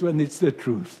linear is when it's the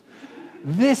truth.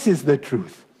 This is the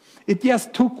truth. It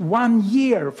just took 1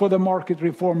 year for the market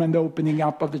reform and the opening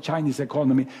up of the Chinese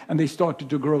economy, and they started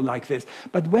to grow like this.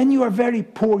 But when you are very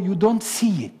poor, you don't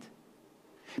see it.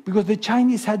 Because the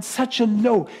Chinese had such a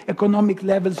low economic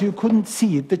levels, you couldn't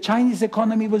see it. The Chinese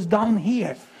economy was down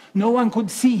here. No one could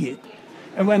see it.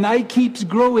 And when I keeps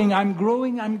growing, I'm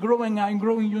growing,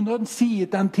 you don't see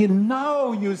it until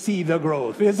now you see the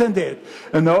growth, isn't it?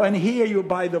 You know, and here you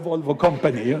buy the Volvo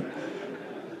company. You know?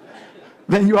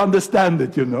 Then you understand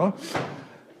it, you know.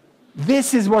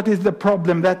 This is what is the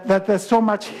problem, that there's so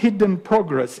much hidden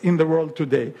progress in the world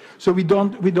today. So we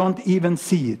don't even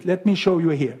see it. Let me show you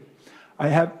here. I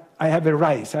have a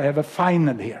rise, I have a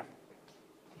final here.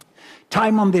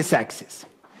 Time on this axis.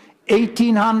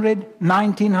 1800,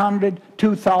 1900,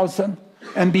 2000,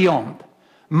 and beyond.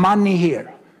 Money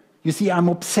here. You see, I'm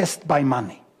obsessed by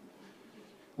money.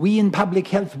 We in public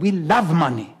health, we love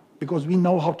money because we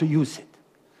know how to use it.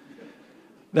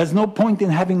 There's no point in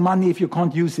having money if you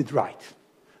can't use it right.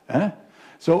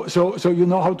 So you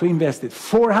know how to invest it.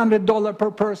 $400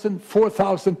 per person,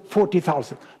 4,000,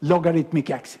 40,000,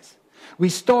 logarithmic axis. We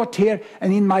start here,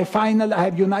 and in my final, I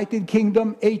have United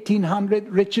Kingdom, 1800,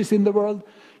 richest in the world.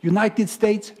 United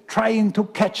States, trying to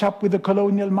catch up with the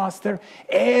colonial master.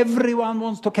 Everyone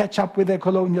wants to catch up with their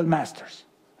colonial masters.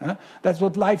 That's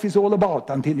what life is all about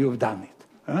until you've done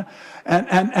it.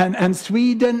 And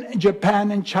Sweden,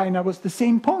 Japan, and China was the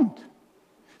same point.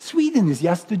 Sweden is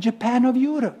just the Japan of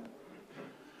Europe.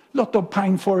 Lot of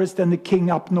pine forest and the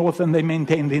king up north, and they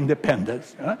maintained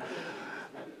independence.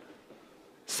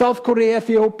 South Korea,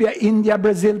 Ethiopia, India,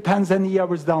 Brazil, Tanzania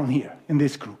was down here in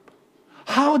this group.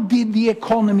 How did the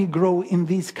economy grow in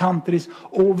these countries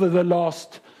over the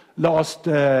last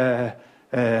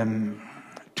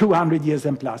 200 years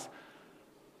and plus?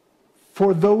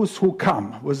 For those who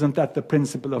come, wasn't that the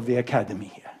principle of the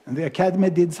academy here? And the academy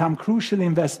did some crucial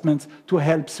investments to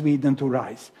help Sweden to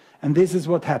rise. And this is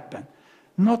what happened.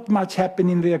 Not much happened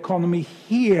in the economy.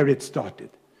 Here it started.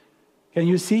 Can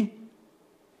you see?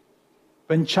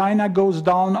 When China goes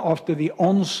down after the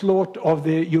onslaught of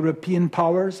the European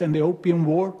powers and the Opium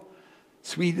War,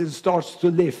 Sweden starts to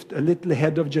lift a little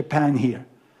ahead of Japan here.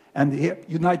 And the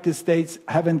United States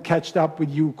haven't catched up with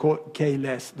UK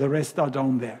less. The rest are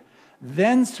down there.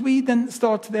 Then Sweden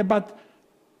starts there, but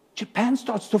Japan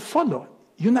starts to follow.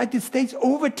 United States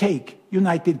overtake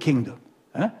United Kingdom.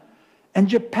 And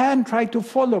Japan tried to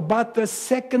follow, but the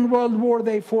Second World War,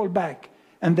 they fall back.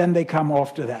 And then they come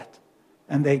after that.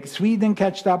 And Sweden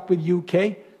catched up with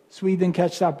UK, Sweden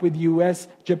catched up with US,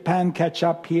 Japan catch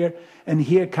up here, and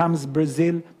here comes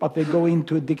Brazil, but they go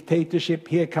into a dictatorship.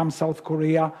 Here comes South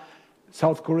Korea.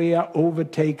 South Korea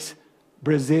overtakes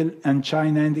Brazil, and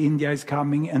China and India is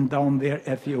coming, and down there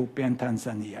Ethiopia and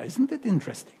Tanzania. Isn't it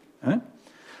interesting?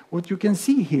 What you can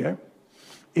see here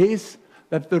is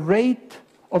that the rate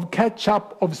of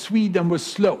catch-up of Sweden was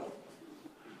slow.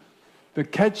 The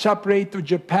catch-up rate of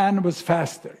Japan was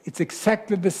faster. It's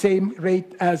exactly the same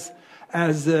rate as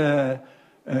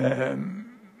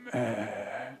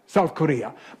South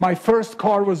Korea. My first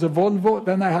car was a Volvo,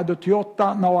 then I had a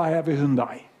Toyota, now I have a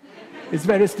Hyundai. It's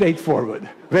very straightforward,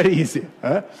 very easy.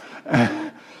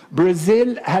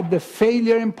 Brazil had the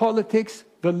failure in politics.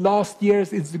 The last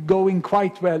years it's going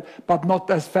quite well, but not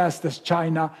as fast as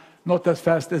China, not as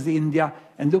fast as India.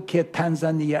 And look here,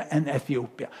 Tanzania and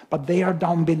Ethiopia. But they are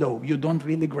down below. You don't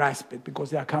really grasp it because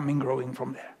they are growing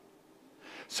from there.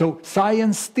 So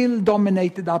science still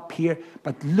dominated up here,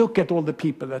 but look at all the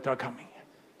people that are coming.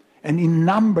 And in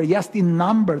number, just in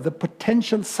number, the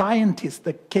potential scientists,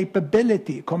 the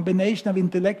capability, combination of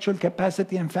intellectual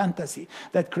capacity and fantasy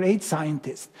that creates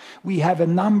scientists. We have a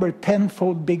number,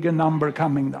 tenfold bigger number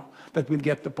coming now that will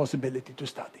get the possibility to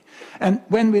study. And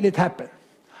when will it happen?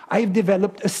 I've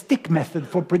developed a stick method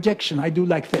for projection. I do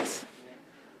like this.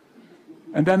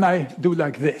 And then I do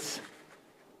like this.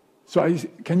 So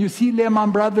can you see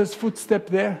Lehman Brothers' footstep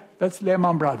there? That's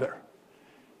Lehman Brothers.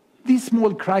 These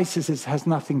small crises has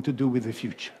nothing to do with the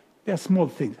future. They're small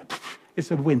things.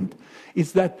 It's a wind.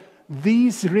 It's that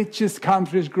these richest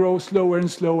countries grow slower and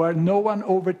slower. No one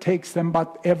overtakes them,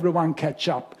 but everyone catch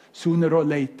up sooner or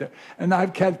later. And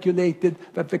I've calculated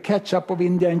that the catch-up of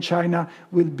India and China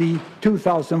will be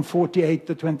 2048,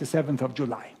 the 27th of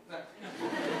July.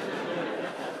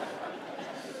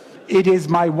 It is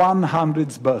my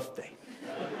 100th birthday.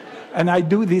 And I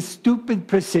do this stupid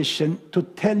precision to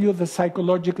tell you the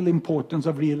psychological importance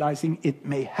of realizing it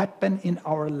may happen in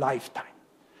our lifetime.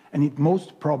 And it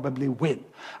most probably will.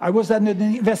 I was at an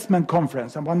investment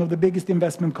conference, and one of the biggest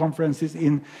investment conferences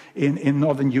in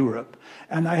Northern Europe.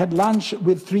 And I had lunch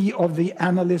with 3 of the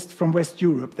analysts from West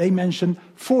Europe. They mentioned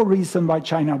 4 reasons why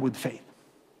China would fail.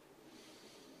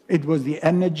 It was the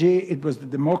energy, it was the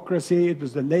democracy, it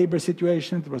was the labor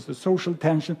situation, it was the social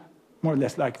tension, more or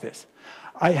less like this.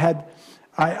 I had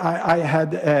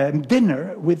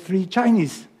dinner with 3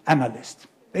 Chinese analysts.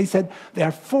 They said there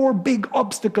are 4 big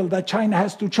obstacles that China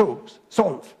has to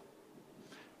solve.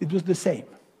 It was the same.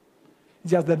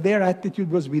 It's just that their attitude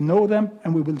was we know them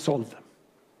and we will solve them.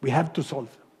 We have to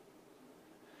solve them.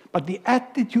 But the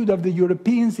attitude of the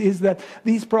Europeans is that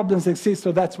these problems exist,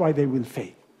 so that's why they will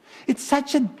fail. It's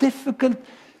such a difficult...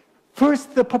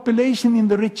 First, the population in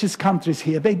the richest countries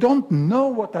here, they don't know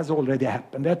what has already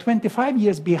happened. They're 25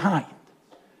 years behind.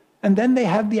 And then they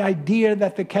have the idea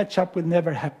that the catch-up will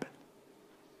never happen.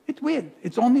 It will.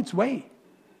 It's on its way.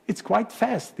 It's quite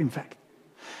fast, in fact.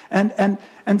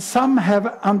 And some have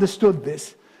understood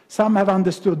this. Some have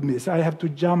understood this. I have to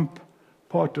jump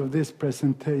part of this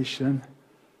presentation.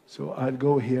 So I'll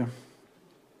go here.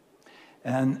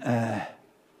 And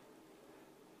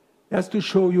just to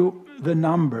show you the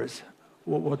numbers,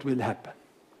 what will happen.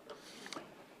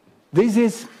 This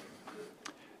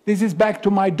is back to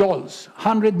my dolls,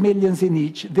 100 millions in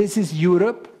each. This is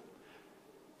Europe,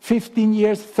 15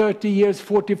 years, 30 years,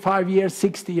 45 years,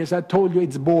 60 years. I told you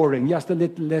it's boring, just a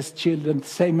little less children,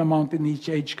 same amount in each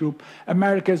age group.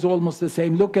 America is almost the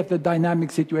same. Look at the dynamic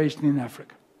situation in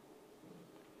Africa.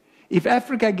 If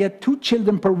Africa get 2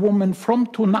 children per woman from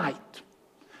tonight,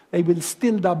 they will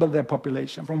still double their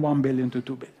population from 1 billion to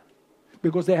 2 billion.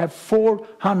 Because they have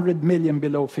 400 million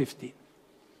below 15.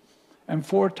 And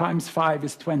 4 times 5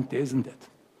 is 20, isn't it?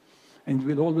 And it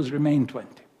will always remain 20.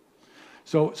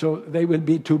 So they will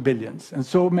be 2 billions. And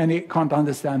so many can't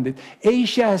understand it.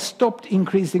 Asia has stopped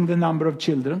increasing the number of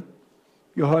children.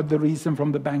 You heard the reason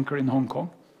from the banker in Hong Kong.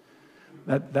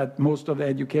 That most of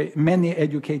the many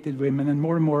educated women and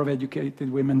more of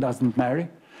educated women doesn't marry.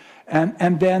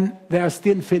 And then they are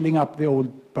still filling up the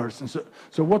old persons.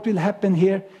 So what will happen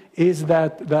here is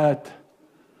that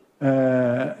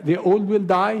the old will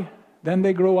die, then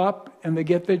they grow up and they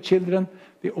get their children.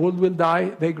 The old will die,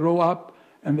 they grow up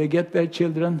and they get their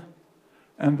children.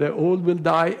 And the old will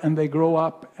die and they grow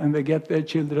up and they get their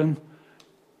children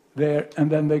there. And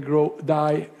then they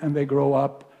die and they grow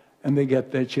up and they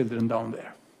get their children down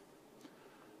there.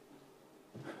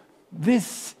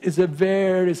 This is a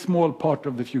very small part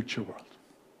of the future world.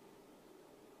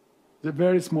 It's a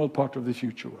very small part of the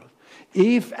future world.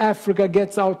 If Africa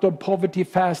gets out of poverty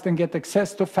fast and get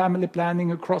access to family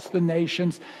planning across the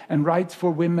nations and rights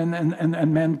for women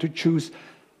and men to choose,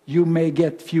 you may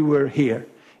get fewer here.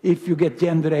 If you get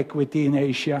gender equity in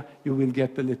Asia, you will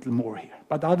get a little more here.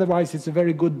 But otherwise, it's a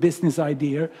very good business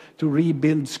idea to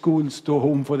rebuild schools to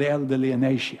home for the elderly in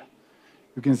Asia.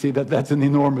 You can see that that's an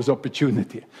enormous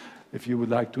opportunity if you would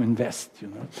like to invest, you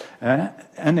know.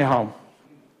 Anyhow,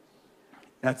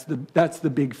 that's the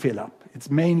big fill-up. It's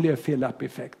mainly a fill-up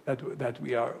effect that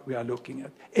we are looking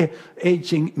at.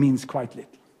 Aging means quite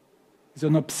little. It's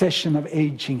an obsession of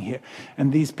aging here.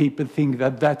 And these people think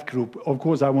that group, of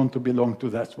course I want to belong to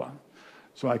that one.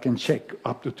 So I can check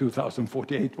up to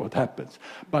 2048 what happens.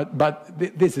 But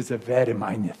this is a very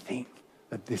minor thing.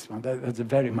 That's a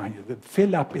very minor. The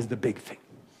fill-up is the big thing.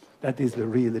 That is the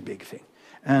really big thing.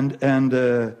 And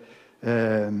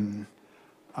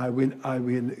I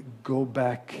will go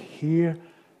back here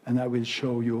and I will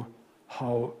show you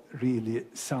how really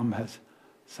some has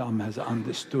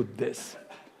understood this.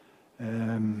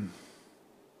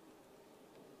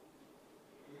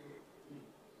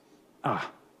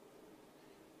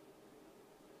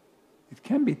 It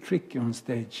can be tricky on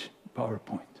stage,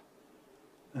 PowerPoint.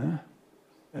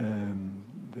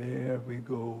 There we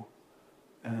go,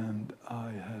 and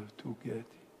I have to get.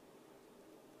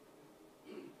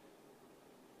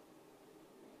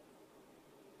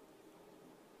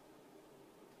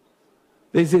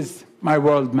 This is my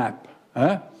world map.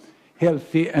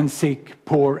 Healthy and sick,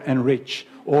 poor and rich,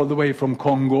 all the way from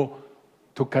Congo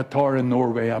to Qatar and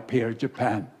Norway up here,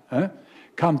 Japan.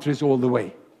 Countries all the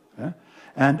way.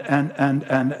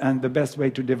 And the best way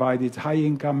to divide it is high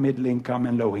income, middle income,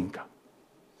 and low income.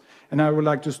 And I would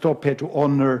like to stop here to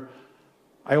honor,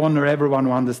 I honor everyone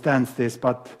who understands this,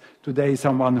 but today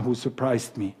someone who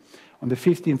surprised me. On the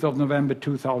 15th of November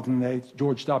 2008,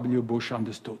 George W. Bush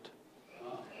understood.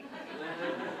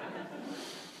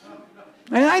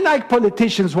 And I like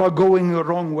politicians who are going the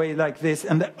wrong way like this,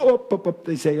 and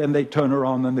they say, and they turn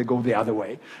around and they go the other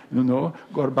way. You know,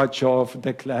 Gorbachev,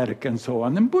 de Klerk, and so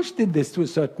on. And Bush did this to a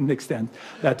certain extent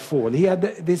that fall. He had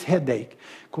this headache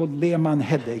called Lehman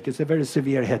headache. It's a very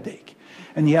severe headache.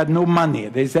 And he had no money.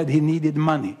 They said he needed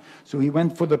money. So he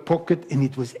went for the pocket and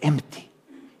it was empty.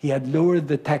 He had lowered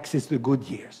the taxes the good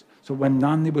years. So when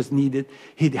money was needed,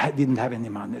 he didn't have any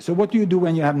money. So what do you do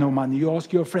when you have no money? You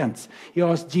ask your friends. He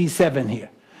asked G7 here.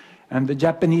 And the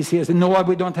Japanese here said, no,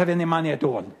 we don't have any money at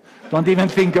all. Don't even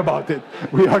think about it.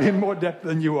 We are in more debt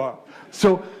than you are.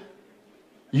 So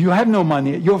you have no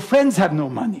money. Your friends have no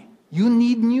money. You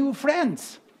need new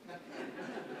friends.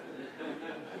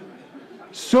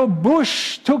 So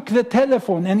Bush took the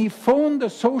telephone and he phoned a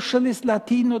socialist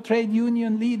Latino trade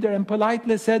union leader and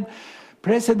politely said,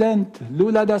 President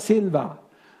Lula da Silva,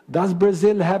 does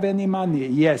Brazil have any money?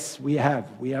 Yes, we have.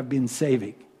 We have been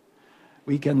saving.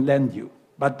 We can lend you.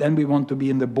 But then we want to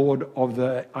be in the board of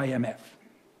the IMF.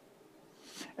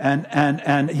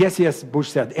 And yes, Bush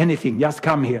said, anything, just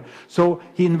come here. So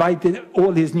he invited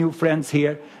all his new friends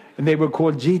here. and they were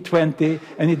called G20,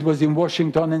 and it was in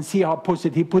Washington, and see how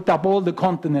positive. He put up all the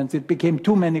continents. It became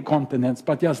too many continents,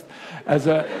 but just as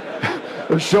a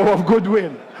show of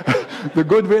goodwill. The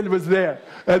goodwill was there.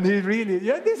 And he really,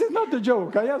 this is not a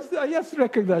joke. I just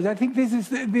recognize. I think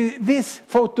this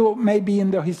photo may be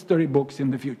in the history books in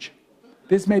the future.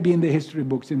 This may be in the history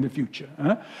books in the future.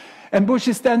 And Bush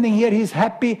is standing here. He's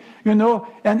happy, you know.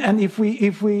 And if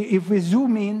we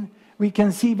zoom in, we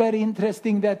can see very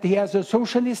interesting that he has a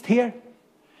socialist here,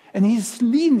 and he's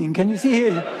leaning. Can you see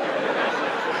here?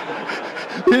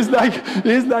 He's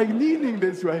like leaning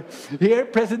this way. Here,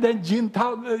 President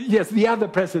Jintao, yes, the other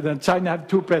president. China have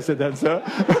two presidents.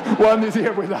 One is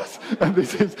here with us, and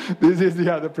this is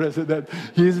the other president.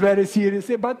 He's very serious,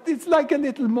 but it's like a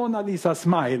little Mona Lisa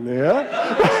smile.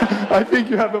 Yeah? I think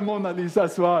you have a Mona Lisa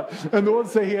smile. And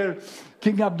also here,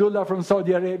 King Abdullah from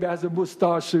Saudi Arabia has a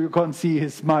mustache, so you can't see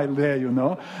his smile there, you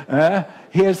know.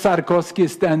 Here, Sarkozy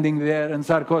is standing there, and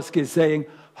Sarkozy is saying,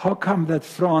 how come that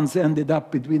France ended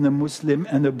up between a Muslim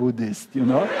and a Buddhist, you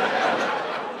know?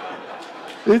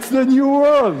 It's the new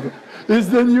world. It's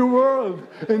the new world.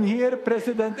 And here,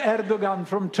 President Erdogan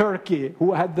from Turkey,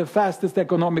 who had the fastest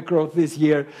economic growth this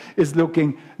year, is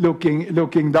looking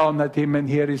down at him, and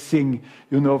here is Singh,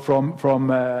 you know,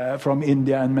 from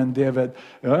India, and Mendevet.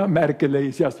 Merkel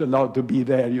is just allowed to be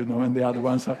there, you know, and the other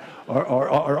ones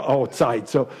are outside.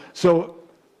 So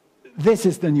this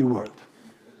is the new world.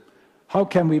 How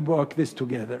can we work this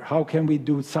together? How can we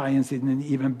do science in an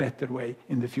even better way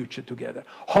in the future together?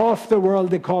 Half the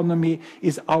world economy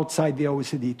is outside the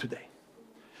OECD today.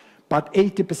 But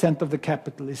 80% of the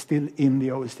capital is still in the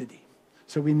OECD.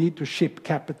 So we need to ship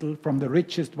capital from the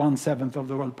richest 1/7 of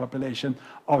the world population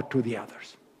out to the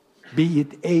others. Be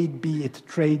it aid, be it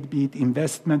trade, be it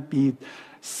investment, be it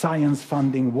science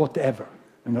funding, whatever.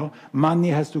 You know, money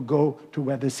has to go to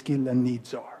where the skill and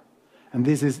needs are. And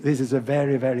this is a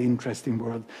very, very interesting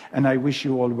world. And I wish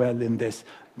you all well in this,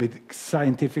 with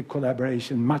scientific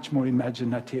collaboration, much more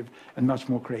imaginative and much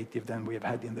more creative than we have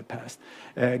had in the past.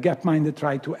 Gapminder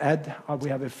tried to add, we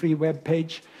have a free web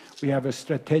page. We have a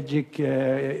strategic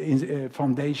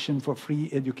foundation for free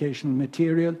educational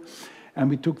material. And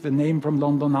we took the name from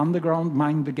London Underground,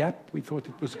 Mind the Gap. We thought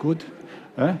it was good.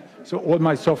 So all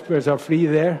my softwares are free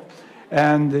there.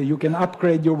 And you can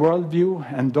upgrade your worldview,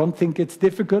 and don't think it's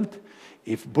difficult.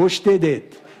 If Bush did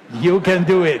it, you can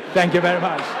do it. Thank you very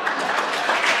much.